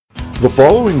The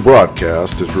following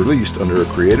broadcast is released under a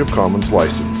Creative Commons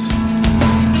license.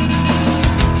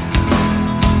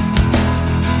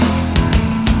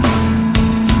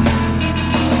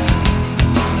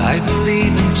 I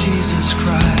believe in Jesus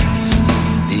Christ,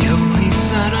 the only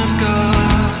Son of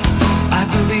God. I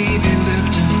believe He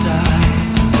lived and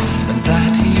died, and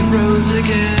that He rose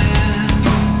again.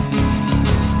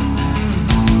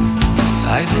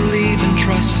 I believe and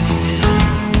trust in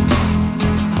Him.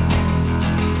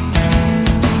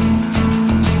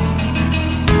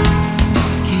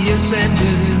 He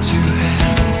ascended into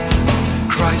heaven.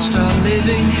 Christ, our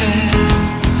living head,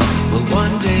 will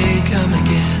one day come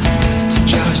again to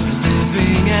judge the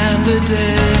living and the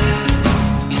dead.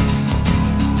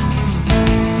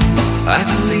 I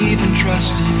believe and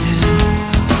trust in Him.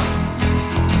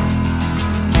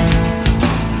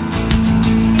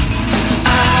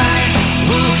 I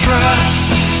will trust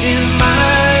in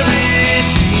my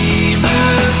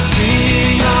Redeemer,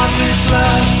 sing of His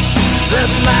love that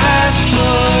lasts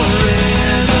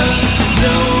forever,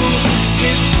 know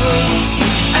His full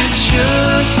and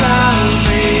sure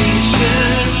salvation.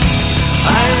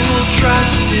 I will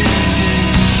trust in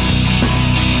Him.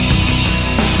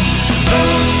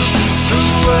 Oh, the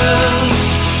world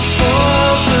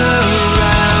falls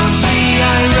around me,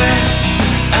 I rest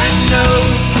and know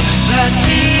that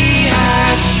He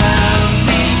has found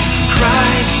me.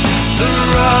 Christ, the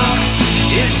rock,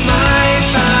 is my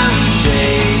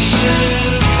foundation.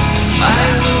 I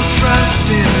will trust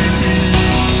in Him.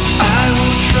 I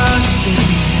will trust in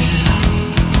Him.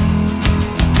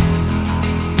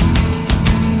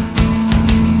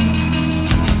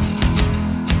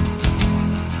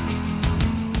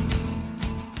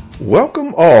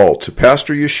 Welcome all to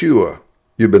Pastor Yeshua.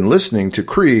 You've been listening to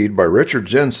Creed by Richard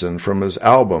Jensen from his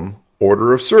album,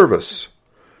 Order of Service.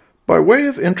 By way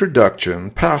of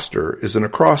introduction, Pastor is an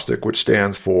acrostic which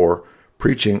stands for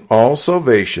preaching all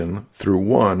salvation through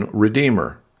one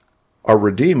Redeemer. Our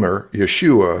Redeemer,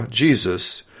 Yeshua,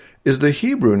 Jesus, is the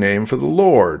Hebrew name for the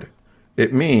Lord.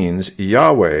 It means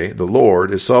Yahweh, the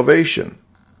Lord, is salvation.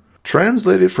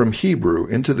 Translated from Hebrew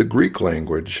into the Greek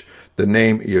language, the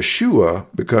name Yeshua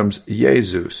becomes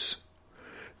Jesus.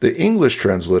 The English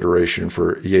transliteration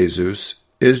for Jesus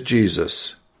is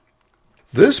Jesus.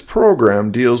 This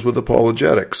program deals with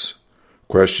apologetics,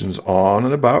 questions on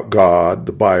and about God,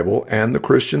 the Bible, and the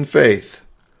Christian faith.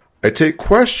 I take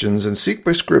questions and seek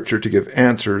by Scripture to give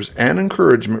answers and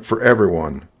encouragement for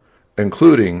everyone,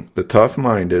 including the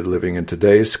tough-minded living in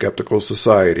today's skeptical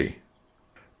society.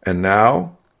 And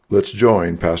now, let's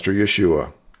join Pastor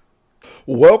Yeshua.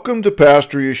 Welcome to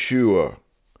Pastor Yeshua.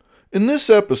 In this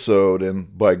episode,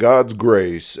 and by God's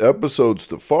grace, episodes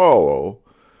to follow,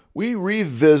 we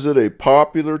revisit a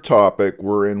popular topic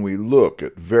wherein we look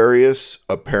at various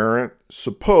apparent,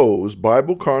 supposed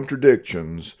Bible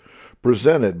contradictions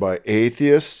presented by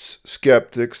atheists,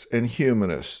 skeptics, and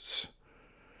humanists.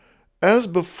 As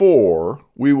before,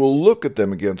 we will look at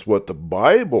them against what the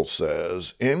Bible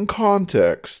says in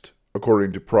context,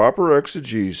 according to proper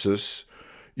exegesis,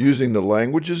 using the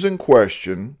languages in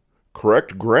question,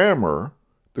 correct grammar,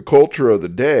 the culture of the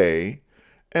day,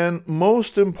 and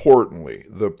most importantly,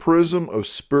 the prism of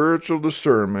spiritual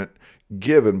discernment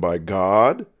given by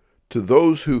God to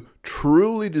those who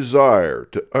truly desire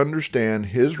to understand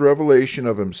His revelation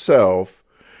of Himself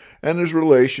and His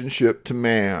relationship to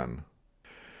man.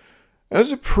 As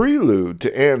a prelude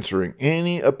to answering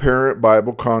any apparent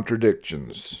Bible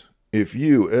contradictions, if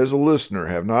you as a listener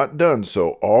have not done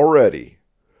so already,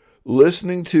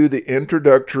 listening to the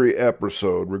introductory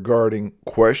episode regarding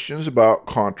questions about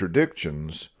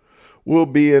contradictions will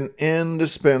be an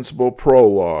indispensable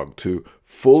prologue to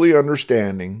fully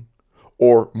understanding,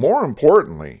 or more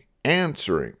importantly,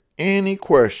 answering any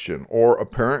question or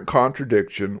apparent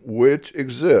contradiction which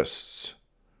exists.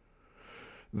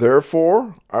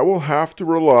 Therefore, I will have to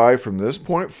rely from this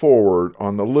point forward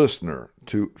on the listener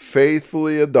to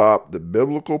faithfully adopt the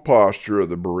biblical posture of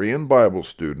the Berean Bible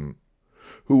student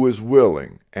who is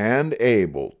willing and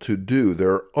able to do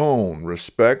their own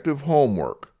respective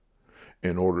homework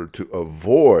in order to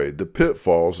avoid the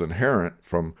pitfalls inherent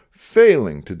from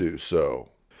failing to do so.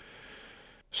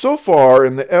 So far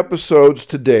in the episodes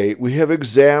to date, we have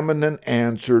examined and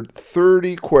answered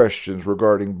 30 questions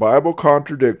regarding Bible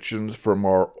contradictions from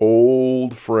our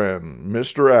old friend,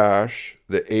 Mr. Ash,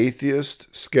 the atheist,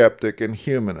 skeptic, and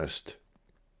humanist.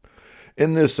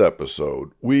 In this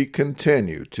episode, we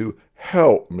continue to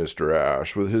help Mr.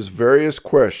 Ash with his various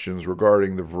questions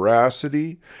regarding the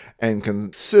veracity and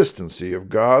consistency of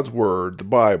God's Word, the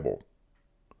Bible.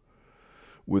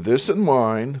 With this in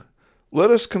mind, let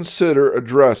us consider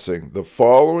addressing the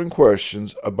following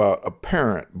questions about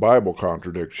apparent Bible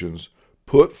contradictions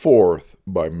put forth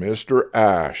by Mr.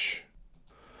 Ash.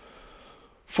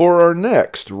 For our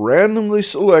next randomly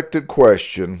selected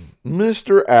question,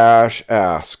 Mr. Ash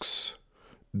asks,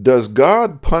 does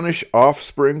God punish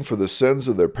offspring for the sins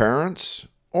of their parents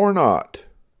or not?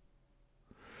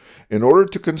 In order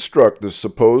to construct this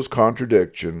supposed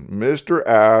contradiction, Mr.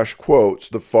 Ash quotes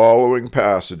the following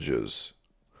passages.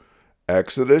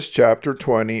 Exodus chapter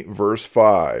 20, verse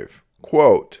 5,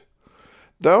 quote,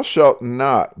 thou shalt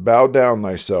not bow down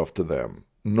thyself to them,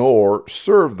 nor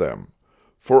serve them.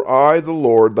 For I, the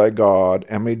Lord thy God,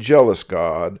 am a jealous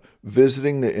God,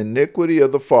 visiting the iniquity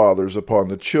of the fathers upon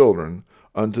the children,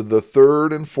 unto the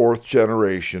third and fourth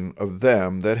generation of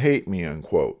them that hate me,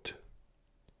 unquote.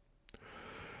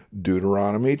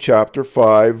 Deuteronomy chapter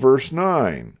 5, verse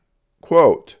 9,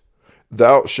 quote,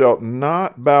 thou shalt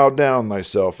not bow down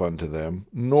thyself unto them,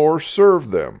 nor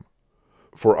serve them.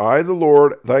 For I, the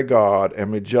Lord thy God,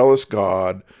 am a jealous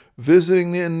God,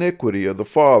 visiting the iniquity of the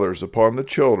fathers upon the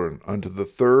children unto the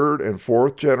third and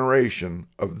fourth generation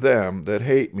of them that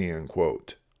hate me,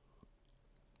 unquote.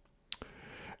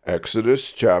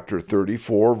 Exodus chapter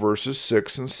 34, verses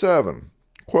 6 and 7,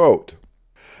 quote,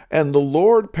 and the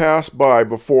Lord passed by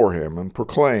before him and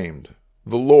proclaimed,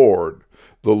 the Lord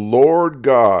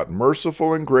God,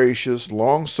 merciful and gracious,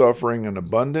 long-suffering and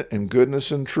abundant in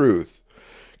goodness and truth,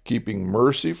 keeping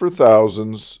mercy for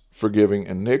thousands, forgiving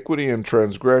iniquity and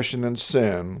transgression and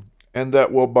sin, and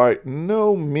that will by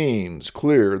no means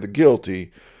clear the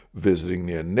guilty, visiting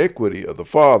the iniquity of the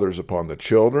fathers upon the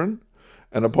children,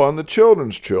 and upon the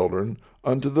children's children,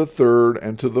 unto the third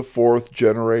and to the fourth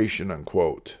generation,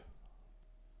 unquote.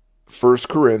 1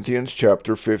 Corinthians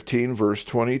chapter 15, verse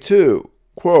 22,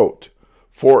 quote,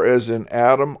 for as in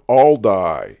Adam all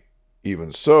die,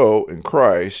 even so in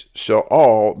Christ shall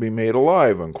all be made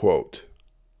alive, unquote.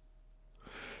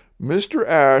 Mr.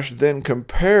 Ash then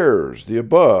compares the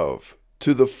above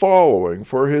to the following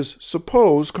for his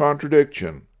supposed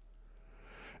contradiction.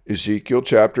 Ezekiel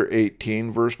chapter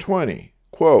 18, verse 20,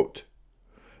 quote,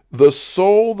 the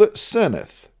soul that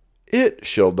sinneth, it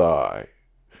shall die.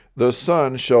 The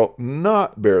son shall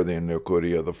not bear the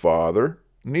iniquity of the father,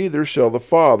 neither shall the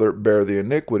father bear the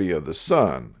iniquity of the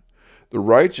son. The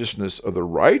righteousness of the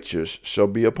righteous shall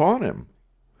be upon him,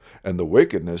 and the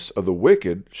wickedness of the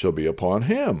wicked shall be upon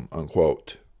him,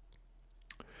 unquote.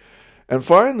 And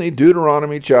finally,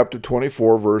 Deuteronomy chapter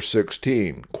 24, verse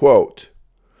 16, quote,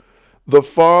 the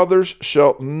fathers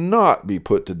shall not be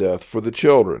put to death for the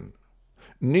children,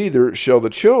 neither shall the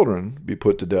children be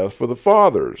put to death for the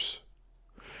fathers.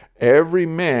 Every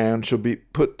man shall be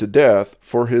put to death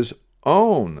for his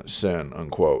own sin,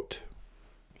 unquote.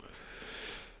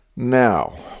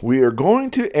 Now, we are going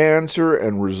to answer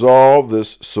and resolve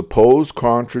this supposed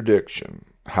contradiction.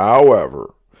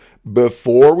 However,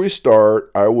 before we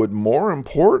start, I would more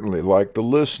importantly like the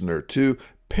listener to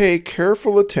pay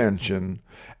careful attention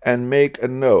and make a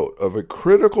note of a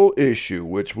critical issue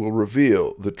which will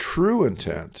reveal the true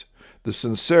intent, the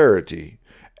sincerity,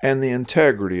 and the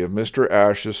integrity of Mr.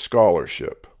 Ash's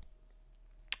scholarship.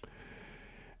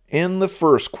 In the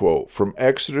first quote from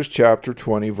Exodus chapter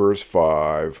 20, verse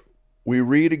 5, we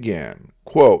read again,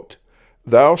 quote,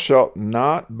 thou shalt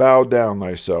not bow down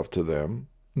thyself to them,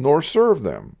 nor serve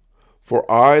them. For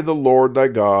I, the Lord thy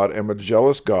God, am a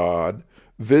jealous God,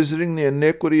 visiting the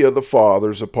iniquity of the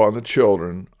fathers upon the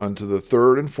children unto the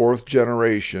third and fourth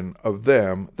generation of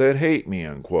them that hate me,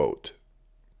 unquote.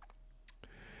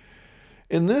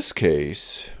 In this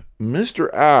case,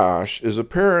 Mr. Ash is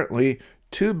apparently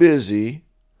too busy,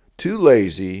 too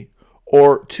lazy,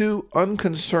 or too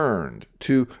unconcerned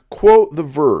to quote the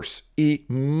verse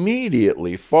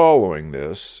immediately following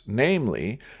this,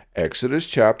 namely Exodus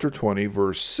chapter 20,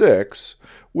 verse 6,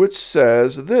 which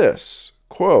says this,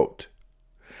 quote,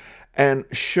 and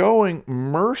showing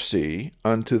mercy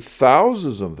unto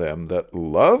thousands of them that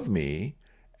love me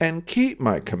and keep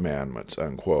my commandments,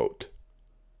 unquote.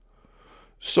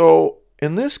 So,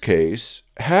 in this case,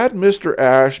 had Mr.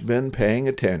 Ash been paying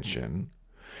attention,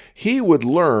 he would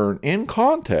learn in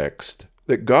context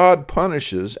that God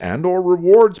punishes and or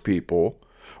rewards people,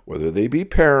 whether they be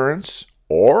parents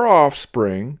or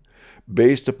offspring,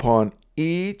 based upon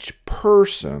each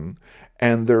person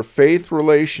and their faith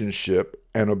relationship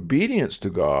and obedience to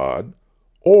God,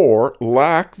 or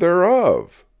lack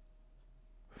thereof.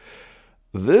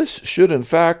 This should in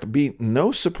fact be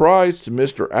no surprise to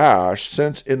Mr. Ash,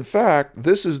 since in fact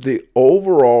this is the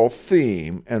overall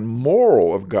theme and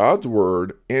moral of God's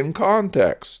Word in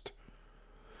context.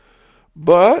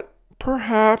 But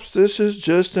perhaps this is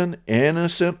just an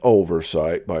innocent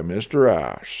oversight by Mr.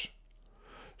 Ash.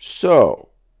 So,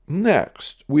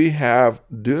 next we have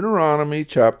Deuteronomy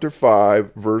chapter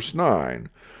 5, verse 9,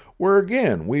 where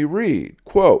again we read,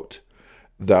 quote,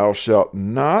 "Thou shalt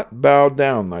not bow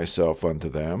down thyself unto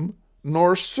them,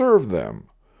 nor serve them.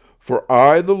 For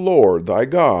I, the Lord thy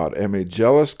God, am a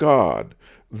jealous God,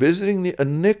 visiting the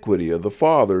iniquity of the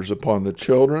fathers upon the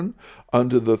children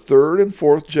unto the third and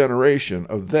fourth generation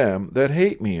of them that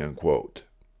hate me," unquote.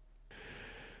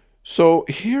 So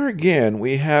here again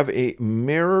we have a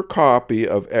mirror copy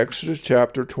of Exodus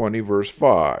chapter 20, verse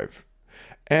 5.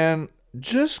 And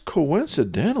just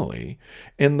coincidentally,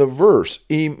 in the verse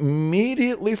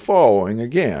immediately following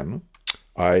again,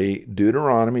 i.e.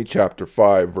 Deuteronomy chapter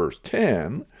 5, verse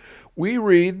 10, we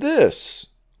read this,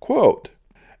 quote,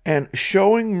 "And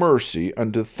showing mercy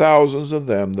unto thousands of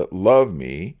them that love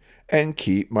me and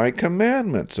keep my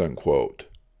commandments," unquote.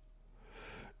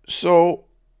 So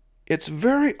it's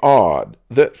very odd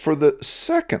that for the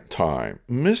second time,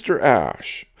 Mr.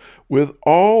 Ash, with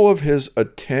all of his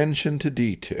attention to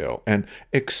detail and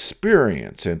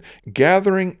experience in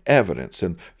gathering evidence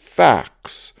and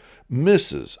facts,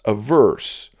 misses a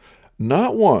verse,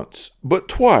 not once, but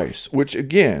twice, which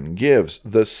again gives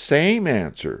the same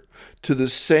answer to the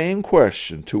same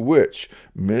question to which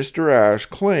Mr. Ash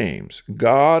claims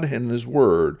God and His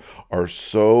Word are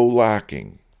so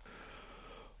lacking.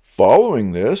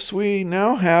 Following this, we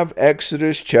now have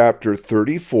Exodus chapter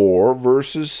 34,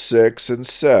 verses 6 and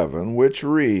 7, which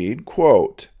read,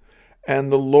 quote,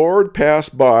 "And the Lord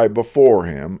passed by before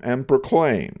him and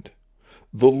proclaimed,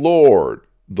 The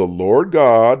Lord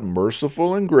God,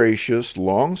 merciful and gracious,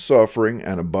 long-suffering,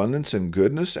 and abundance in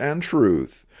goodness and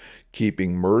truth,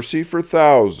 keeping mercy for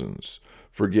thousands,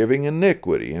 forgiving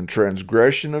iniquity and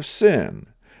transgression of sin,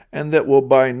 and that will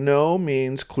by no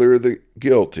means clear the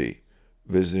guilty,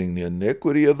 visiting the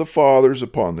iniquity of the fathers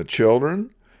upon the children,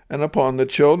 and upon the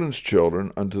children's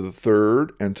children unto the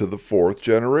third and to the fourth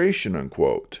generation,"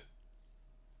 unquote.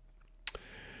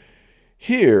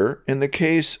 Here, in the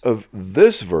case of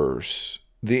this verse,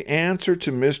 the answer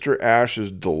to Mr.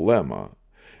 Ash's dilemma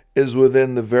is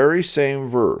within the very same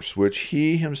verse which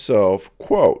he himself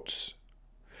quotes.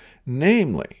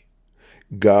 Namely,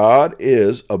 God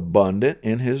is abundant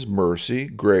in His mercy,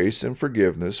 grace, and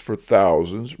forgiveness for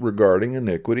thousands regarding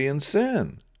iniquity and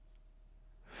sin.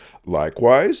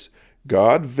 Likewise,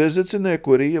 God visits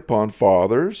iniquity upon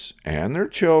fathers and their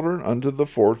children unto the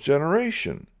fourth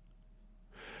generation.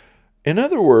 In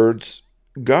other words,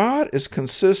 God is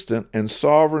consistent and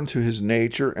sovereign to His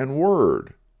nature and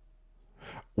word.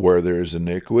 Where there is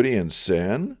iniquity and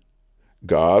sin,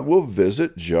 God will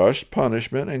visit just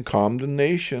punishment and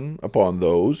condemnation upon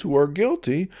those who are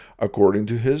guilty according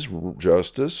to His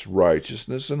justice,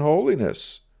 righteousness, and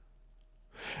holiness.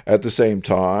 At the same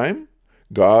time,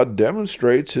 God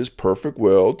demonstrates His perfect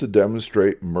will to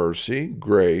demonstrate mercy,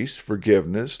 grace,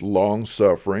 forgiveness,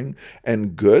 long-suffering,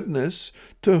 and goodness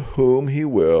to whom He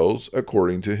wills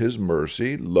according to His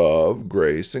mercy, love,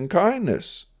 grace, and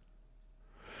kindness.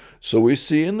 So we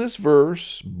see in this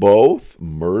verse both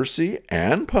mercy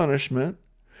and punishment,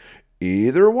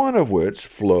 either one of which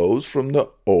flows from the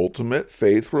ultimate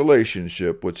faith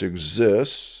relationship which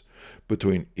exists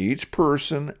between each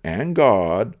person and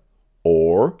God,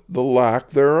 or the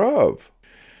lack thereof.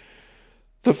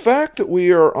 The fact that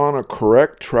we are on a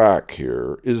correct track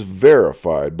here is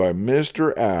verified by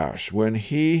Mr. Ash when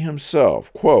he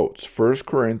himself quotes 1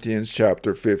 Corinthians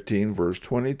chapter 15, verse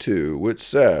 22, which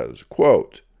says,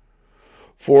 quote,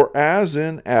 "For as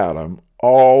in Adam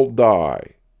all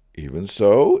die, even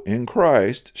so in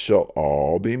Christ shall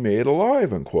all be made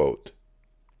alive," unquote.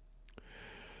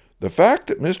 The fact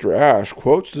that Mr. Ash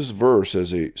quotes this verse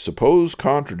as a supposed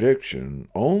contradiction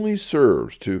only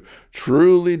serves to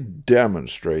truly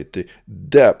demonstrate the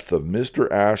depth of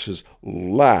Mr. Ash's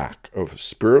lack of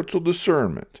spiritual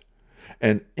discernment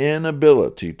and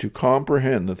inability to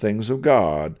comprehend the things of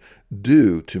God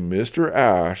due to Mr.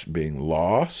 Ash being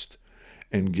lost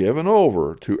and given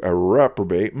over to a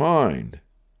reprobate mind.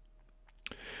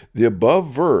 The above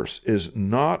verse is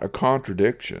not a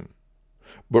contradiction,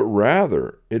 but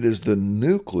rather it is the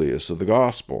nucleus of the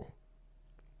gospel.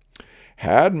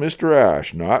 Had Mr.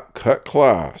 Ash not cut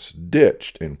class,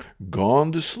 ditched, and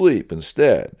gone to sleep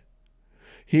instead,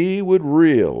 he would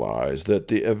realize that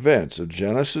the events of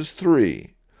Genesis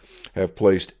 3 have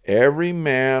placed every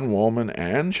man, woman,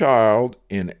 and child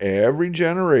in every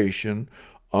generation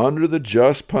under the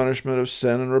just punishment of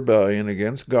sin and rebellion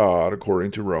against God,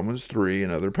 according to Romans 3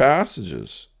 and other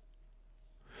passages.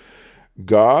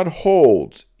 God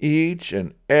holds each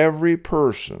and every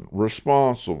person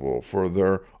responsible for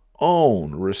their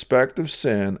own respective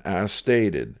sin as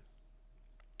stated.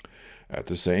 At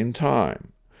the same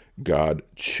time, God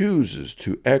chooses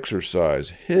to exercise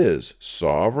His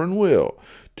sovereign will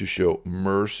to show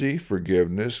mercy,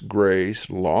 forgiveness, grace,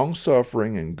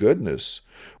 long-suffering, and goodness,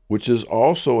 which is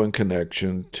also in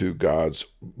connection to God's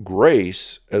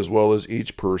grace as well as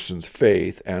each person's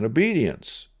faith and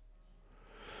obedience.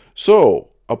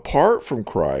 So, apart from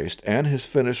Christ and His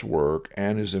finished work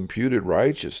and His imputed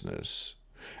righteousness,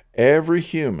 every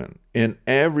human in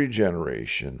every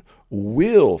generation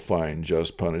will find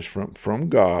just punishment from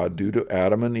God due to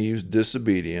Adam and Eve's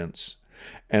disobedience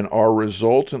and our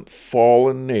resultant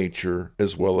fallen nature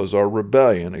as well as our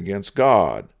rebellion against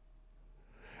God.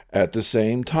 At the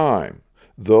same time,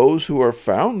 those who are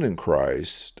found in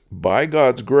Christ by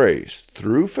God's grace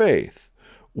through faith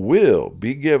will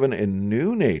be given a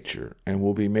new nature and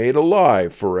will be made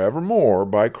alive forevermore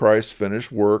by Christ's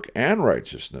finished work and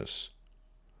righteousness.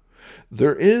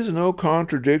 There is no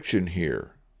contradiction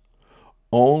here,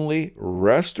 only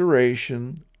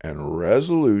restoration and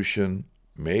resolution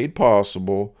made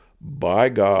possible by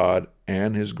God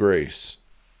and His grace.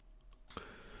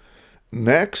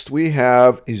 Next, we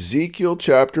have Ezekiel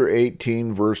chapter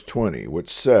 18, verse 20, which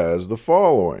says the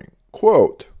following,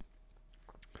 quote,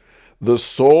 "The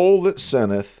soul that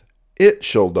sinneth, it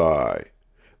shall die.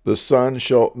 The son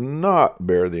shall not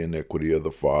bear the iniquity of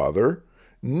the father,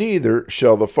 neither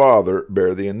shall the father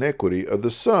bear the iniquity of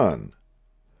the son.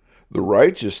 The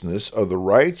righteousness of the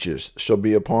righteous shall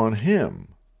be upon him,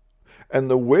 and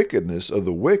the wickedness of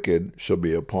the wicked shall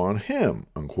be upon him."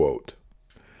 Unquote.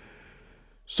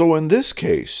 So in this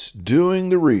case, doing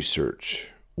the research,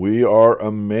 we are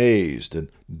amazed and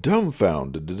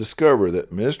dumbfounded to discover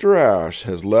that Mr. Ash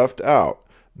has left out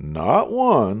not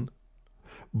one,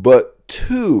 but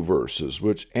two verses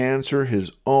which answer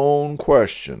his own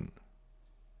question.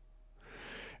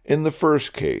 In the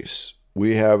first case,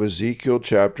 we have Ezekiel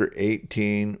chapter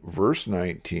 18, verse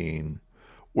 19,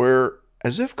 where,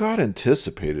 as if God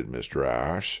anticipated Mr.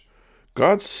 Ash,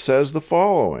 God says the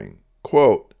following,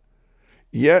 quote,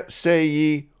 "Yet say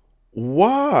ye,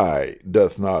 why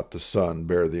doth not the Son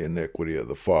bear the iniquity of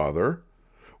the Father,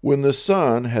 when the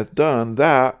Son hath done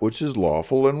that which is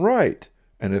lawful and right,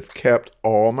 and hath kept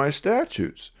all my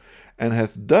statutes, and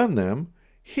hath done them,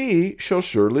 he shall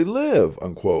surely live."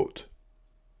 Unquote.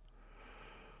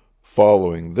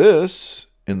 Following this,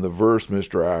 in the verse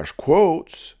Mr. Ash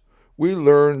quotes, we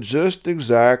learn just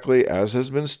exactly as has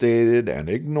been stated and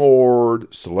ignored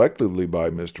selectively by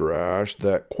Mr. Ash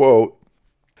that, quote,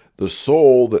 "The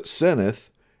soul that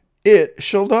sinneth, it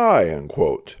shall die."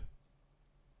 Unquote.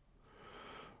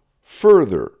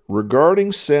 Further,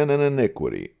 regarding sin and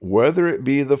iniquity, whether it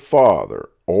be the Father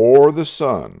or the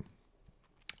Son,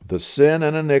 the sin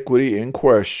and iniquity in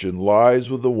question lies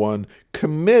with the one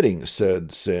committing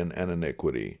said sin and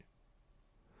iniquity.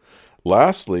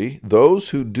 Lastly, those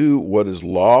who do what is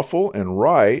lawful and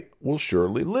right will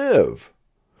surely live.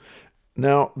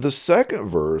 Now, the second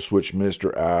verse, which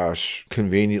Mr. Ash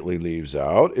conveniently leaves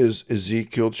out, is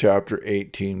Ezekiel chapter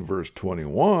 18, verse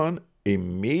 21,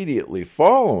 immediately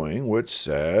following, which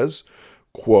says,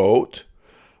 quote,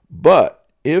 "But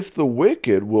if the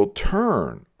wicked will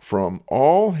turn from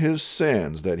all his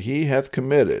sins that he hath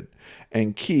committed,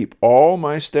 and keep all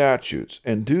my statutes,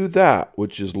 and do that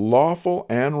which is lawful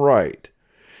and right,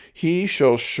 he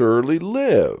shall surely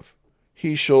live,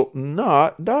 he shall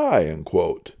not die."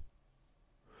 Unquote.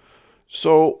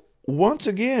 So, once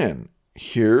again,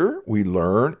 here we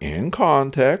learn in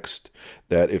context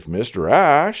that if Mr.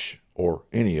 Ash or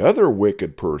any other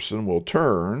wicked person will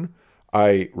turn,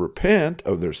 i.e., repent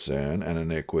of their sin and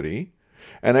iniquity,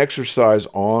 and exercise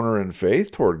honor and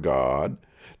faith toward God,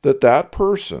 that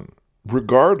person,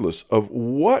 regardless of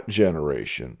what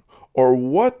generation or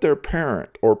what their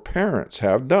parent or parents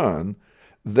have done,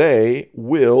 they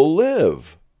will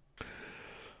live.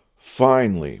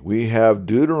 Finally, we have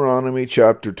Deuteronomy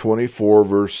chapter 24,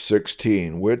 verse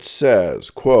 16, which says,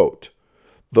 quote,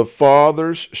 "The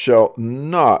fathers shall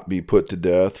not be put to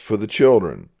death for the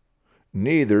children,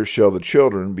 neither shall the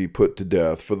children be put to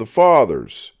death for the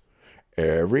fathers.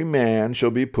 Every man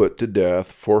shall be put to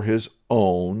death for his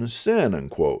own sin."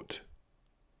 Unquote.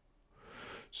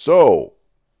 So,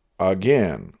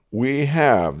 again, we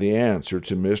have the answer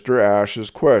to Mr. Ash's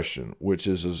question, which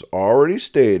is as already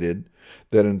stated,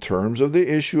 that in terms of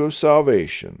the issue of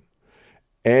salvation,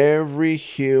 every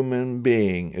human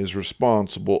being is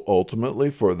responsible ultimately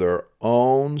for their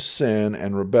own sin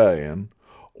and rebellion,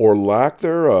 or lack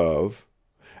thereof,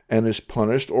 and is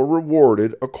punished or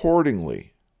rewarded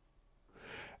accordingly.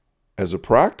 As a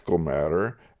practical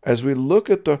matter, as we look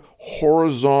at the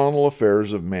horizontal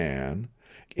affairs of man,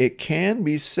 it can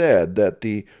be said that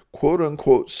the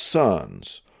quote-unquote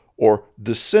sons or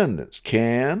descendants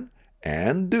can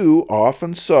and do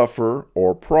often suffer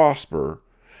or prosper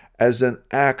as an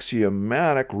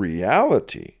axiomatic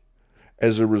reality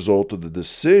as a result of the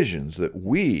decisions that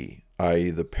we, i.e.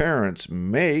 the parents,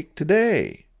 make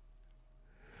today.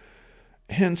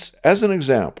 Hence, as an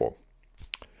example,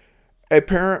 a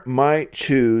parent might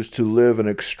choose to live an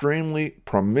extremely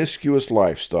promiscuous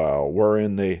lifestyle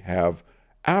wherein they have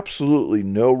absolutely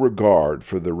no regard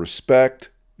for the respect,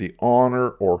 the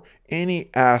honor, or any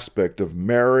aspect of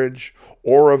marriage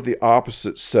or of the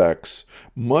opposite sex,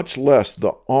 much less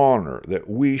the honor that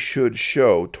we should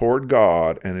show toward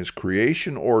God and His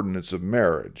creation ordinance of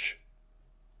marriage.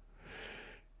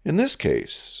 In this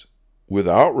case,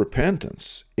 without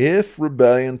repentance, if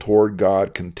rebellion toward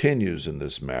God continues in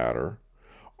this matter,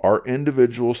 our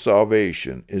individual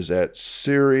salvation is at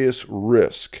serious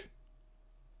risk.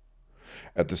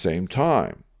 At the same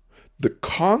time, the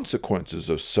consequences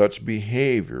of such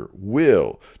behavior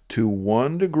will, to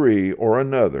one degree or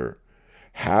another,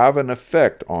 have an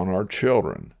effect on our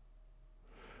children.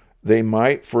 They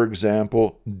might, for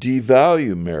example,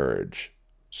 devalue marriage,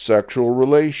 sexual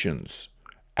relations,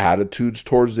 attitudes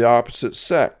towards the opposite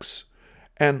sex,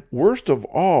 and worst of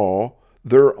all,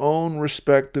 their own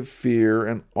respective fear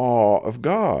and awe of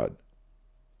God.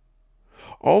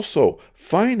 Also,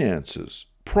 finances,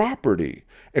 property,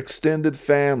 extended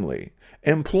family,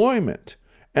 employment,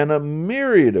 and a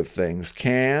myriad of things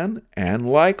can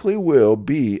and likely will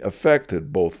be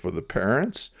affected both for the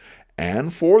parents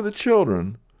and for the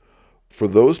children, for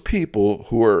those people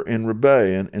who are in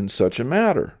rebellion in such a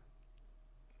matter.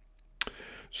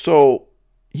 So,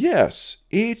 yes,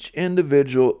 each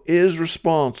individual is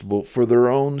responsible for their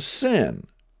own sin.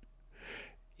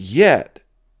 Yet,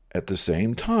 at the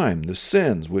same time, the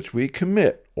sins which we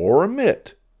commit or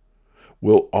omit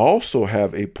will also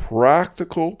have a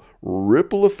practical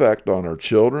ripple effect on our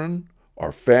children,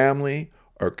 our family,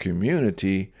 our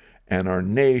community, and our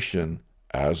nation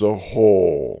as a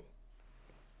whole.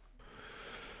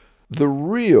 The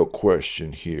real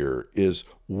question here is,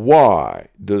 why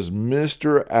does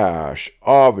Mr. Ash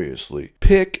obviously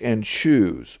pick and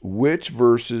choose which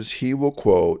verses he will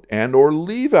quote and or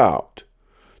leave out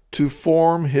to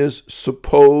form his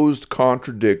supposed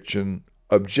contradiction,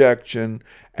 objection,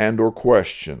 and or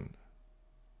question?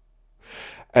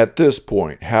 At this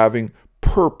point, having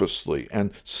purposely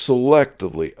and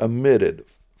selectively omitted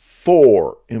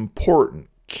 4 important,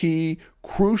 key,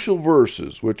 crucial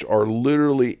verses which are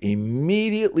literally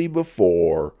immediately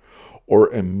before or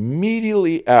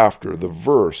immediately after the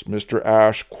verse Mr.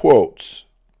 Ash quotes,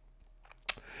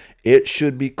 it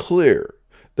should be clear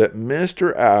that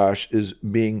Mr. Ash is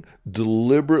being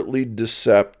deliberately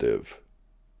deceptive.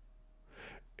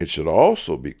 It should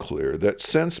also be clear that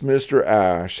since Mr.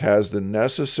 Ash has the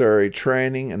necessary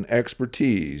training and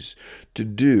expertise to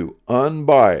do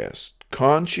unbiased,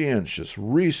 conscientious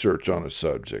research on a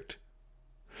subject,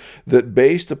 that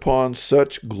based upon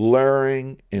such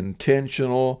glaring,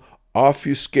 intentional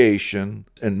obfuscation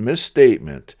and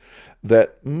misstatement,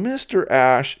 that Mr.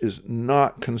 Ash is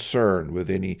not concerned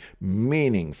with any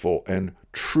meaningful and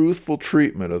truthful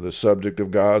treatment of the subject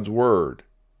of God's Word.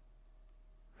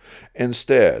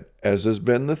 Instead, as has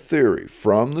been the theory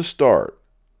from the start,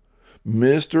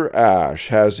 Mr. Ash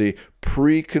has a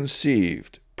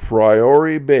preconceived,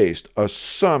 priori-based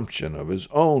assumption of his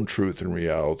own truth and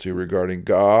reality regarding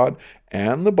God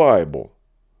and the Bible,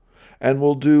 and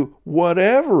will do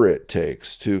whatever it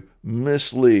takes to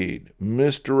mislead,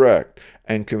 misdirect,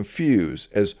 and confuse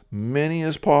as many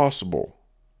as possible.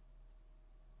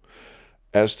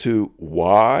 As to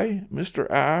why Mr.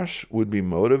 Ash would be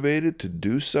motivated to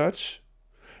do such,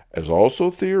 as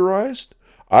also theorized,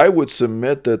 I would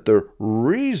submit that the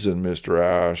reason Mr.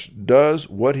 Ash does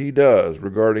what he does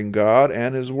regarding God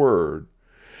and His Word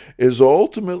is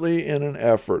ultimately in an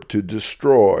effort to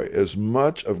destroy as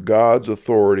much of God's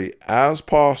authority as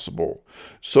possible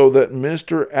so that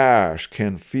Mr. Ash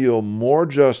can feel more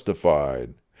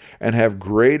justified and have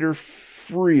greater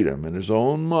freedom in his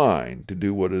own mind to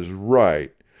do what is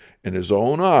right in his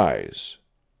own eyes,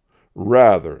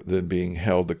 rather than being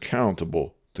held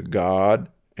accountable to God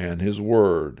and His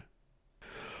Word.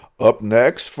 Up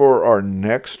next, for our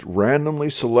next randomly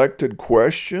selected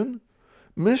question,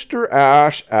 Mr.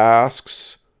 Ash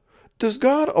asks, does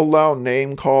God allow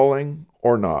name-calling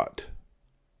or not?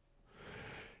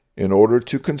 In order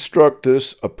to construct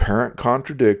this apparent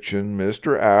contradiction,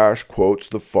 Mr. Ash quotes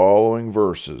the following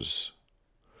verses.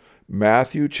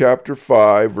 Matthew chapter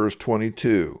 5, verse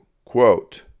 22,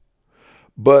 quote,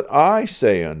 But I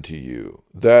say unto you,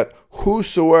 that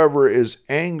whosoever is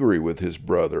angry with his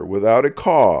brother without a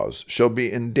cause shall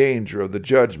be in danger of the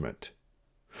judgment.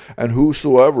 And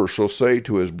whosoever shall say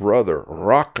to his brother,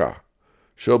 Raka,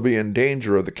 shall be in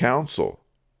danger of the council.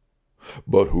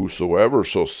 But whosoever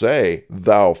shall say,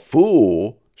 Thou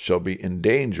fool, shall be in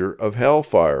danger of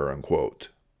hellfire, unquote.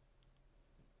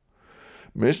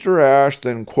 Mr. Ash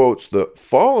then quotes the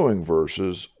following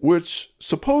verses, which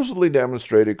supposedly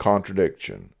demonstrate a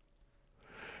contradiction.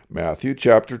 Matthew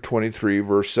chapter 23,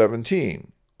 verse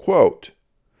 17, quote,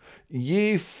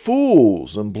 Ye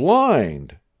fools and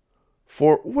blind,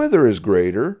 for whither is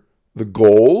greater, the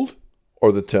gold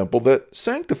or the temple that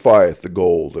sanctifieth the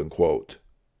gold, unquote.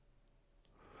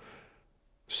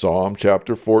 Psalm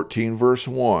chapter 14, verse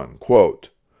 1, quote,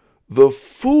 The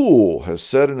fool has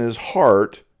said in his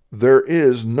heart, There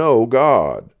is no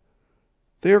God.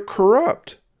 They are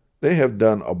corrupt. They have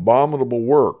done abominable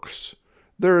works.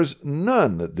 There is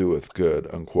none that doeth good,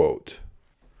 unquote.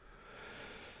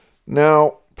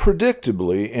 Now,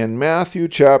 predictably, in Matthew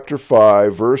chapter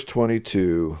 5, verse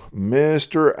 22,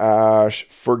 Mr. Ash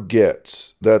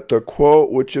forgets that the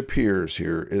quote which appears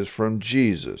here is from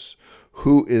Jesus,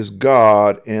 who is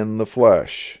God in the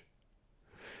flesh.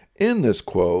 In this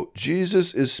quote,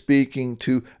 Jesus is speaking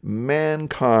to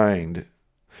mankind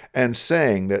and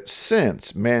saying that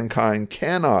since mankind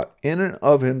cannot in and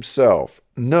of himself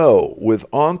know with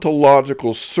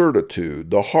ontological certitude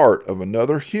the heart of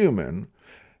another human,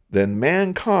 then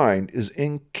mankind is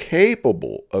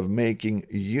incapable of making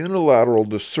unilateral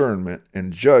discernment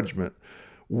and judgment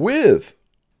with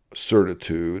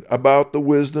certitude about the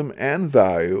wisdom and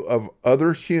value of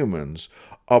other humans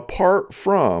apart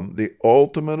from the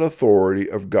ultimate authority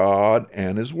of God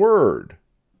and His Word.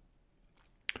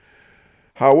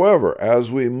 However, as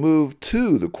we move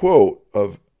to the quote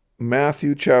of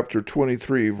Matthew chapter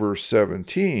 23, verse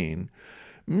 17,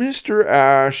 Mr.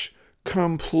 Ash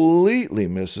completely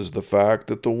misses the fact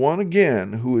that the one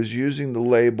again who is using the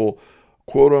label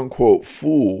quote-unquote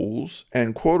fools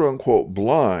and quote-unquote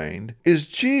blind is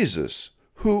Jesus,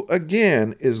 who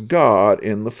again is God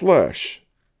in the flesh.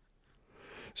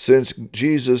 Since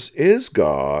Jesus is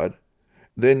God,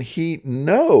 then He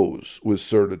knows with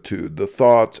certitude the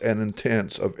thoughts and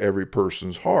intents of every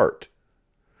person's heart.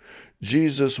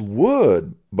 Jesus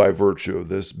would, by virtue of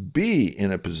this, be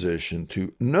in a position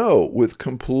to know with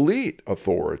complete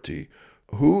authority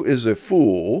who is a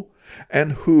fool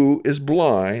and who is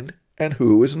blind and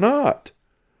who is not.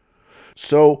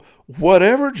 So,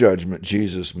 whatever judgment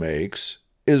Jesus makes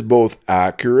is both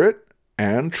accurate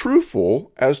and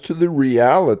truthful as to the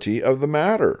reality of the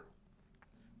matter.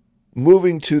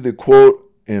 Moving to the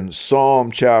quote in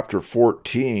Psalm chapter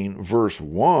 14, verse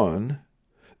 1,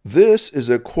 this is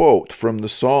a quote from the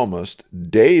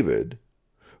psalmist David,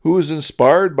 who is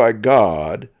inspired by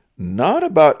God not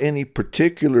about any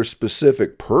particular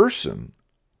specific person,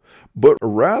 but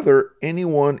rather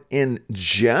anyone in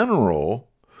general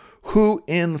who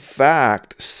in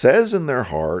fact says in their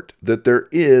heart that there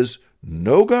is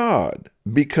no God.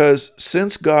 Because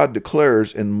since God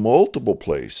declares in multiple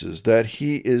places that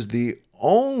He is the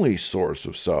only source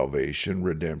of salvation,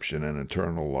 redemption, and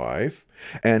eternal life,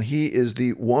 and He is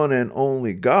the one and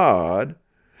only God,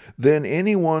 then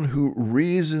anyone who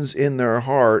reasons in their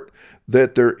heart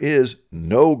that there is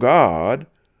no God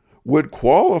would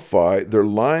qualify their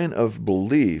line of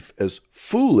belief as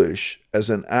foolish as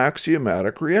an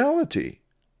axiomatic reality.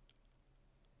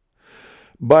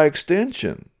 By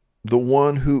extension, the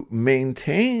one who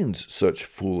maintains such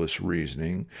foolish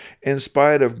reasoning, in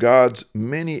spite of God's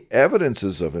many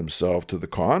evidences of Himself to the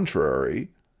contrary,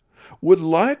 would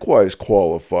likewise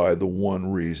qualify the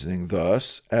one reasoning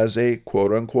thus as a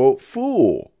quote-unquote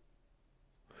fool.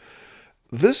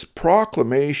 This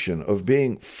proclamation of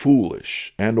being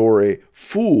foolish and or a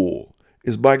fool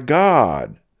is by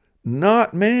God,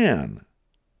 not man.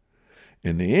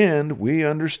 In the end, we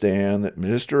understand that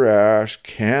Mr. Ash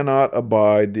cannot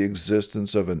abide the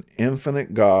existence of an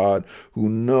infinite God who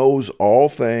knows all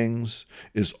things,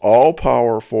 is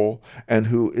all-powerful, and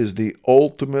who is the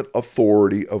ultimate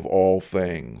authority of all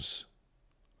things.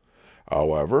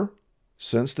 However,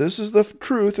 since this is the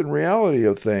truth and reality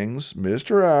of things,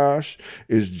 Mr. Ash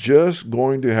is just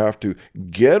going to have to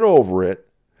get over it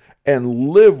and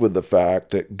live with the fact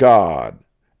that God,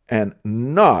 and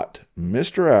not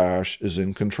Mr. Ash, is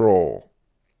in control.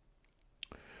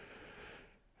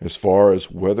 As far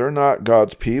as whether or not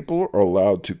God's people are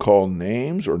allowed to call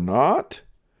names or not,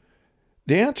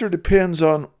 the answer depends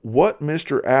on what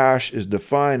Mr. Ash is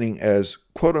defining as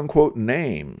quote-unquote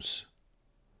names.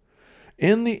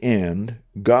 In the end,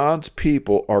 God's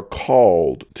people are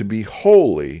called to be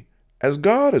holy as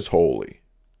God is holy.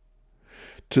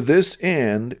 To this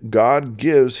end, God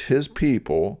gives his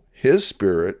people, his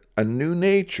Spirit, a new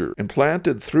nature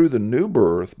implanted through the new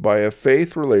birth by a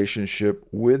faith relationship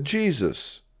with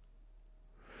Jesus.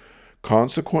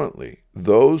 Consequently,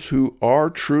 those who are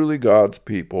truly God's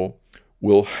people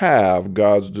will have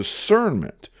God's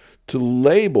discernment to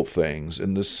label things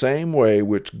in the same way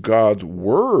which God's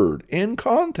Word in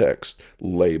context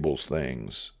labels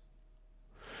things.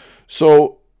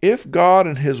 So, if God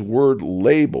in His Word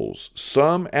labels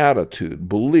some attitude,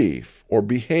 belief, or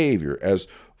behavior as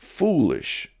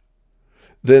foolish,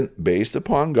 then based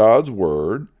upon God's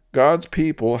Word, God's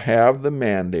people have the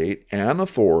mandate and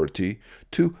authority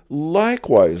to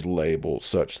likewise label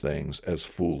such things as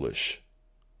foolish.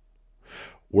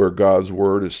 Where God's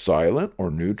Word is silent or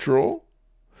neutral,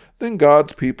 then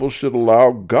God's people should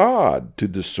allow God to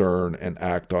discern and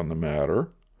act on the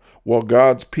matter, while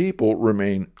God's people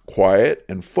remain quiet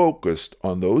and focused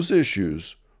on those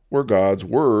issues where God's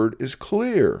Word is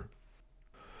clear.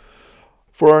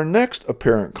 For our next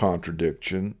apparent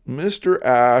contradiction, Mr.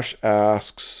 Ash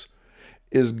asks,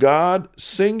 is God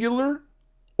singular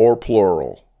or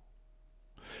plural?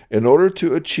 In order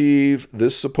to achieve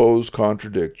this supposed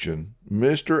contradiction,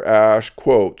 Mr. Ash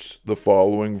quotes the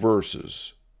following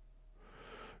verses.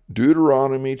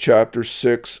 Deuteronomy chapter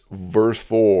 6, verse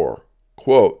 4,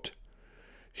 quote,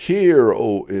 "Hear,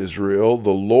 O Israel,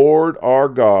 the Lord our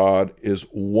God is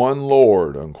one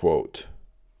Lord," unquote.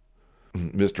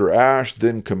 Mr. Ash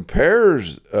then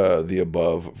compares the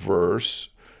above verse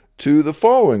to the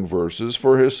following verses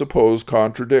for his supposed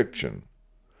contradiction.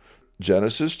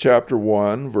 Genesis chapter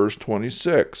 1, verse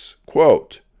 26,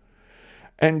 quote,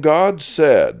 "And God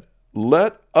said,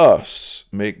 Let us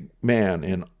make man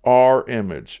in our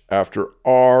image, after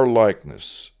our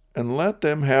likeness, and let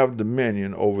them have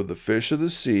dominion over the fish of the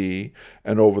sea,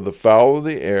 and over the fowl of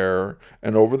the air,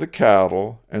 and over the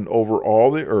cattle, and over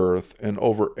all the earth, and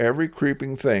over every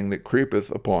creeping thing that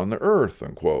creepeth upon the earth,"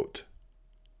 unquote.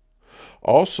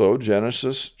 Also,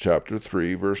 Genesis chapter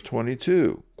 3, verse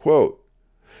 22, quote,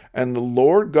 "And the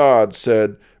Lord God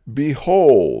said,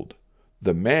 Behold,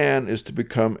 the man is to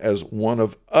become as one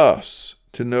of us,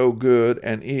 to know good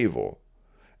and evil.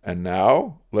 And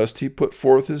now, lest he put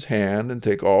forth his hand and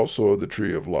take also of the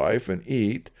tree of life and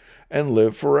eat and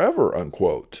live forever,"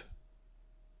 unquote.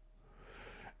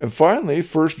 And finally,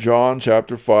 1 John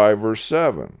chapter 5, verse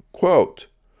 7, quote,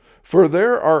 "For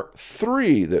there are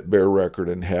three that bear record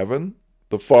in heaven,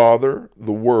 the Father,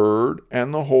 the Word,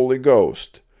 and the Holy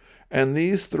Ghost, and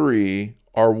these three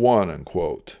are one,"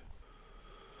 unquote.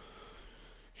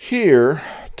 Here,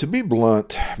 to be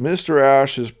blunt, Mr.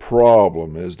 Ash's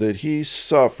problem is that he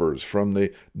suffers from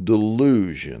the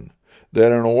delusion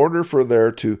that in order for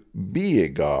there to be a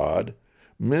God,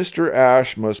 Mr.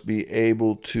 Ash must be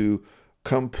able to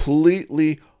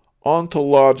completely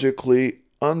ontologically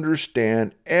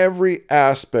understand every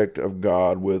aspect of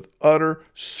God with utter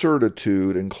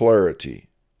certitude and clarity.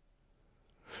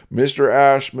 Mr.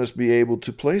 Ash must be able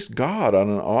to place God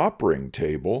on an operating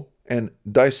table and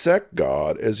dissect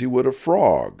God as he would a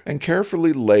frog, and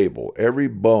carefully label every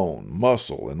bone,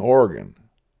 muscle, and organ.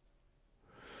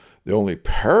 The only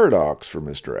paradox for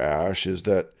Mr. Ash is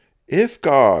that if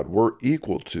God were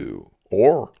equal to,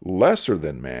 or lesser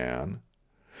than man,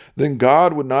 then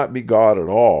God would not be God at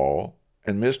all,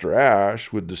 and Mr.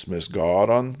 Ash would dismiss God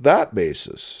on that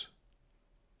basis.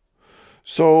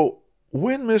 So,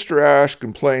 when Mr. Ash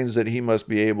complains that he must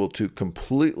be able to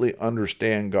completely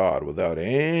understand God without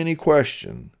any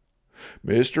question,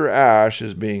 Mr. Ash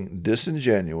is being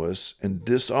disingenuous and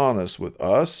dishonest with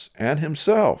us and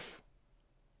himself.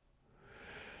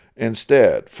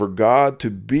 Instead, for God to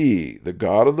be the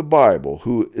God of the Bible,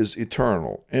 who is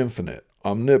eternal, infinite,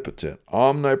 omnipotent,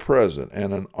 omnipresent,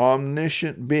 and an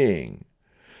omniscient being,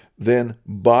 then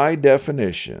by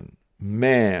definition,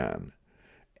 man,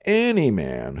 any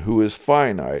man who is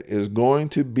finite, is going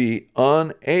to be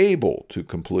unable to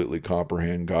completely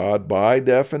comprehend God by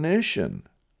definition.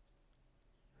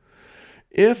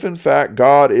 If in fact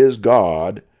God is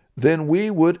God, then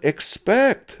we would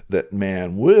expect that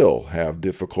man will have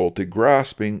difficulty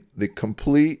grasping the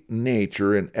complete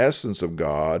nature and essence of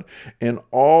God in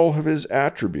all of his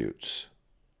attributes.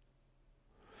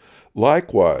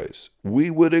 Likewise, we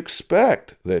would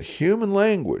expect that human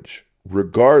language,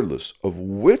 regardless of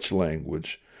which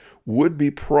language, would be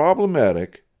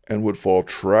problematic and would fall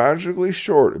tragically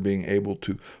short of being able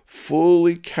to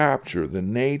fully capture the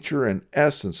nature and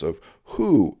essence of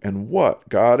who and what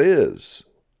God is.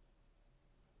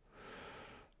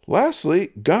 Lastly,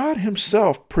 God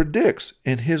himself predicts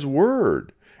in his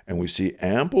word and we see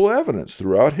ample evidence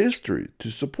throughout history to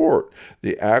support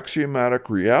the axiomatic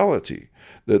reality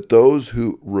that those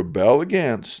who rebel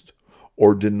against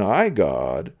or deny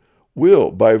God will,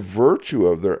 by virtue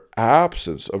of their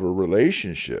absence of a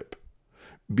relationship,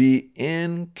 be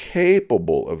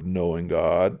incapable of knowing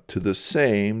God to the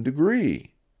same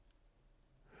degree.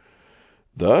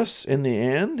 Thus, in the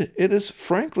end, it is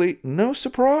frankly no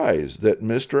surprise that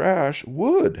Mr. Ashe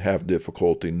would have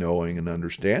difficulty knowing and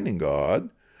understanding God,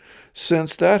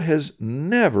 since that has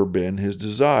never been his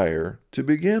desire to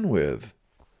begin with.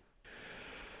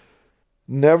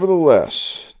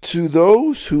 Nevertheless, to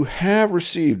those who have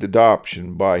received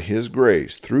adoption by his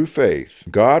grace through faith,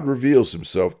 God reveals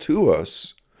himself to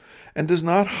us and does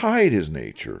not hide his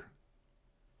nature.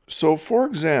 So, for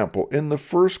example, in the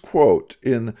first quote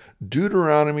in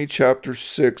Deuteronomy chapter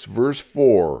 6, verse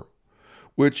 4,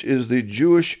 which is the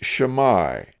Jewish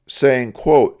Shema, saying,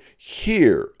 quote,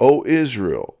 "Hear, O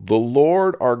Israel, the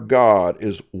Lord our God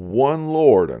is one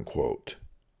Lord," unquote.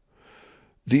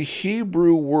 The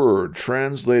Hebrew word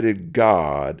translated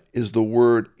God is the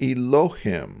word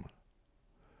Elohim.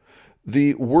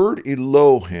 The word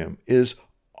Elohim is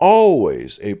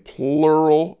always a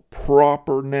plural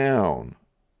proper noun.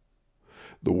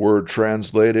 The word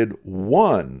translated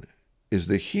one is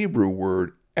the Hebrew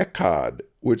word echad,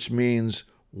 which means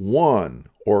one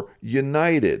or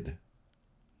united.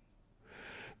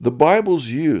 The Bible's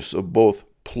use of both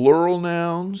plural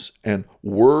nouns and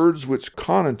words which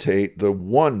connotate the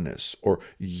oneness or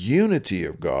unity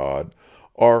of God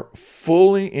are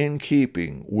fully in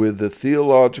keeping with the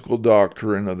theological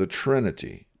doctrine of the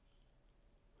Trinity.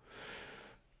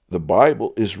 The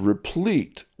Bible is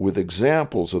replete with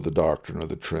examples of the doctrine of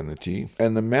the Trinity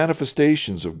and the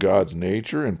manifestations of God's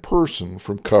nature and person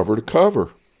from cover to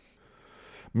cover.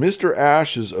 Mr.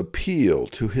 Ashe's appeal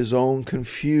to his own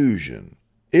confusion,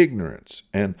 ignorance,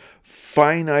 and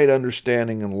finite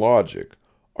understanding and logic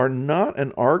are not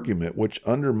an argument which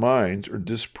undermines or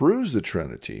disproves the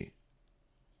Trinity.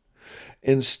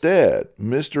 Instead,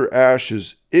 Mr.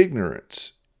 Ashe's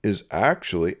ignorance is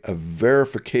actually a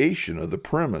verification of the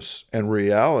premise and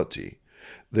reality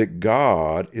that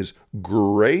God is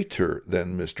greater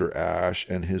than Mr. Ashe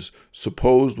and his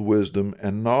supposed wisdom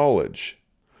and knowledge.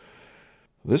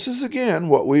 This is again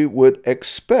what we would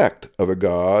expect of a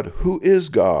God who is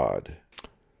God.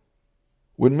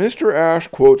 When Mr. Ashe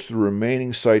quotes the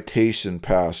remaining citation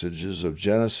passages of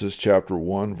Genesis chapter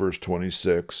 1, verse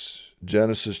 26,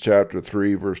 Genesis chapter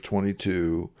 3, verse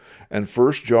 22, and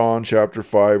 1 John chapter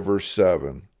 5, verse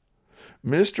 7,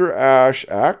 Mr. Ashe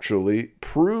actually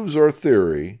proves our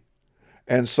theory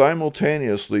and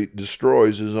simultaneously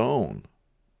destroys his own.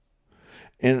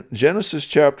 In Genesis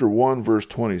chapter 1, verse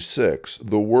 26,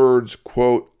 the words,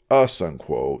 quote, us,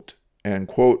 unquote, and,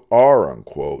 quote, are,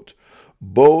 unquote,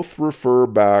 both refer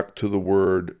back to the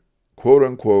word, quote,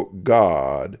 unquote,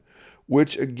 God,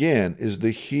 which again is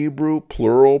the Hebrew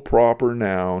plural proper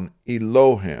noun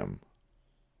Elohim.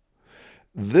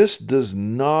 This does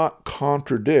not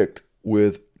contradict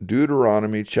with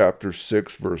Deuteronomy chapter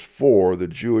 6, verse 4, the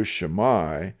Jewish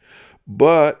Shema,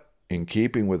 but in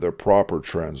keeping with a proper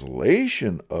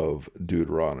translation of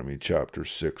Deuteronomy chapter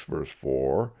 6, verse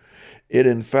 4, it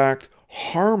in fact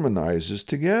harmonizes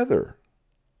together.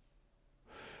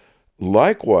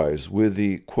 Likewise, with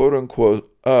the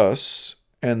quote-unquote us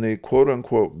and the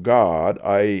quote-unquote God,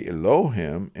 i.e.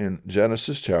 Elohim, in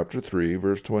Genesis chapter 3,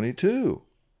 verse 22.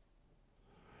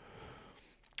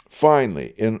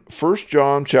 Finally, in 1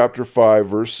 John chapter 5,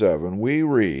 verse 7, we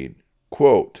read,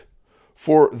 quote,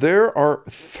 "For there are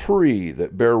three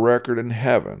that bear record in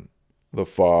heaven, the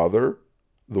Father,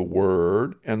 the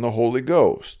Word, and the Holy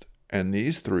Ghost, and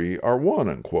these three are one,"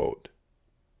 unquote.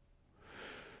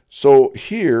 So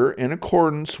here, in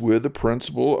accordance with the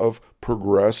principle of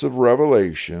progressive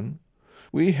revelation,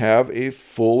 we have a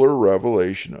fuller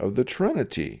revelation of the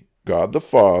Trinity. God the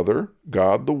Father,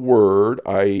 God the Word,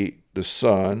 i.e. the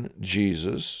Son,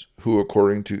 Jesus, who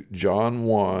according to John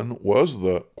 1 was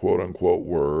the quote-unquote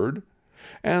Word,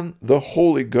 and the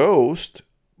Holy Ghost,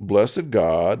 blessed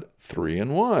God, 3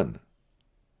 in 1.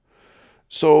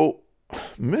 So,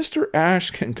 Mr.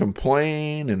 Ashe can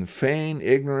complain and feign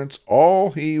ignorance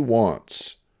all he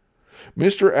wants.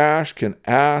 Mr. Ashe can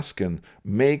ask and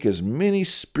make as many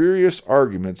spurious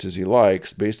arguments as he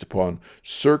likes based upon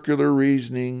circular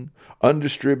reasoning,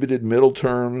 undistributed middle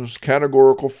terms,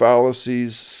 categorical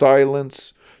fallacies,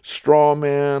 silence, straw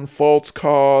man, false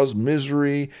cause,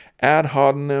 misery, ad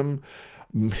hominem,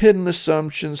 hidden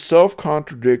assumptions,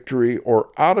 self-contradictory,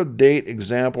 or out-of-date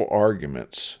example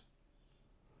arguments.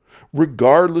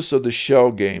 Regardless of the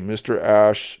shell game Mr.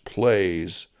 Ashe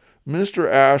plays, Mr.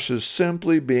 Ash is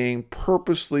simply being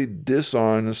purposely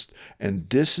dishonest and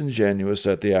disingenuous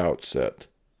at the outset.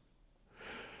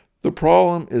 The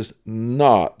problem is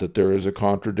not that there is a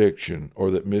contradiction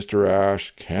or that Mr.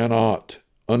 Ash cannot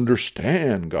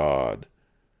understand God.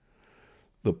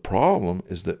 The problem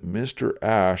is that Mr.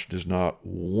 Ash does not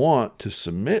want to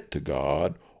submit to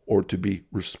God or to be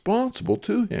responsible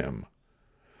to Him.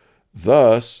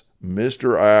 Thus,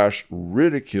 Mr. Ash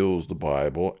ridicules the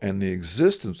Bible and the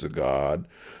existence of God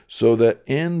so that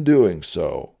in doing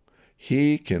so,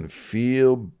 he can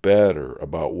feel better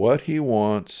about what he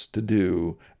wants to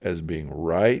do as being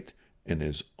right in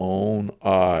his own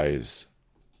eyes.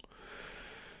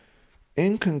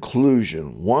 In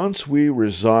conclusion, once we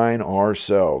resign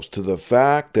ourselves to the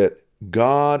fact that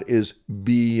God is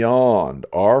beyond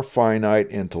our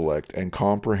finite intellect and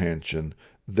comprehension,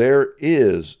 there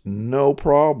is no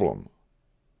problem.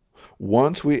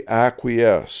 Once we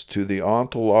acquiesce to the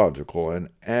ontological and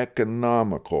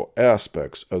economical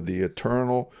aspects of the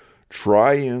eternal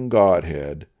triune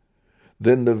Godhead,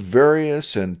 then the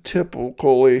various and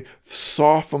typically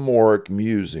sophomoric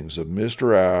musings of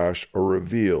Mr. Ash are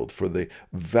revealed for the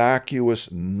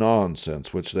vacuous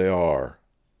nonsense which they are.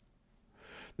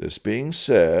 This being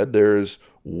said, there is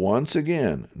once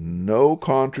again no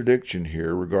contradiction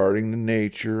here regarding the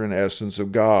nature and essence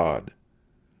of God.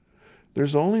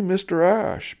 There's only Mr.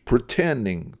 Ash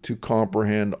pretending to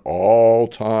comprehend all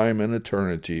time and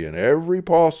eternity in every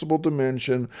possible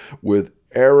dimension with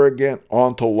arrogant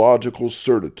ontological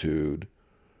certitude,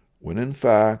 when in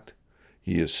fact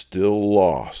he is still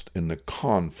lost in the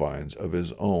confines of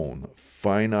his own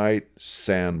finite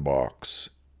sandbox.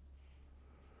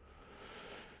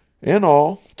 In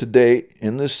all, to date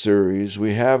in this series,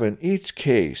 we have in each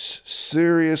case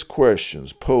serious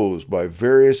questions posed by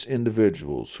various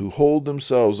individuals who hold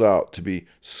themselves out to be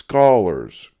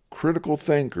scholars, critical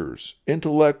thinkers,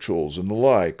 intellectuals, and the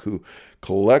like, who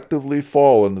collectively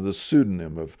fall under the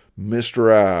pseudonym of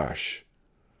Mr. Ash.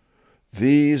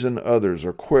 These and others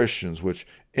are questions which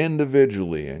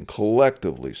individually and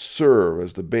collectively serve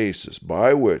as the basis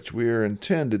by which we are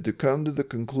intended to come to the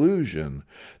conclusion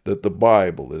that the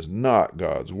Bible is not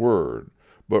God's Word,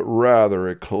 but rather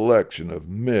a collection of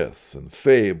myths and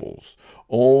fables,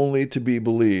 only to be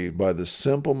believed by the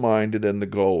simple-minded and the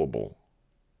gullible.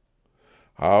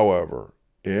 However,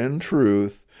 in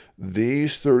truth,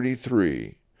 these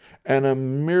 33 and a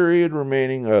myriad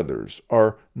remaining others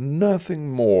are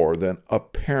nothing more than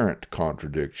apparent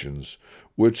contradictions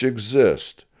which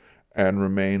exist and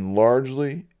remain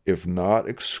largely, if not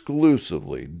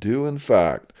exclusively, due in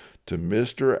fact to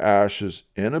Mr. Ash's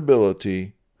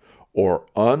inability or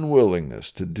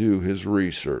unwillingness to do his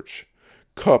research,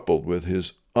 coupled with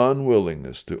his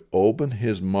unwillingness to open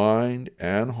his mind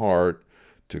and heart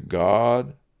to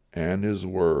God and His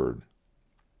Word.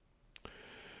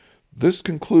 This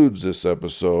concludes this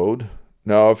episode.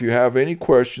 Now, if you have any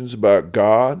questions about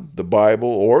God, the Bible,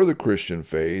 or the Christian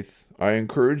faith, I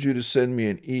encourage you to send me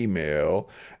an email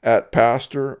at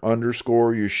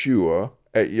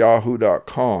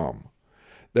pastor_Yeshua@yahoo.com.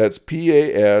 That's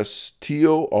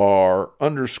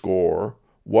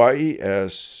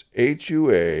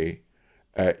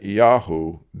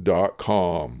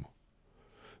PASTOR_YESHUA@yahoo.com.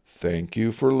 Thank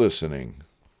you for listening.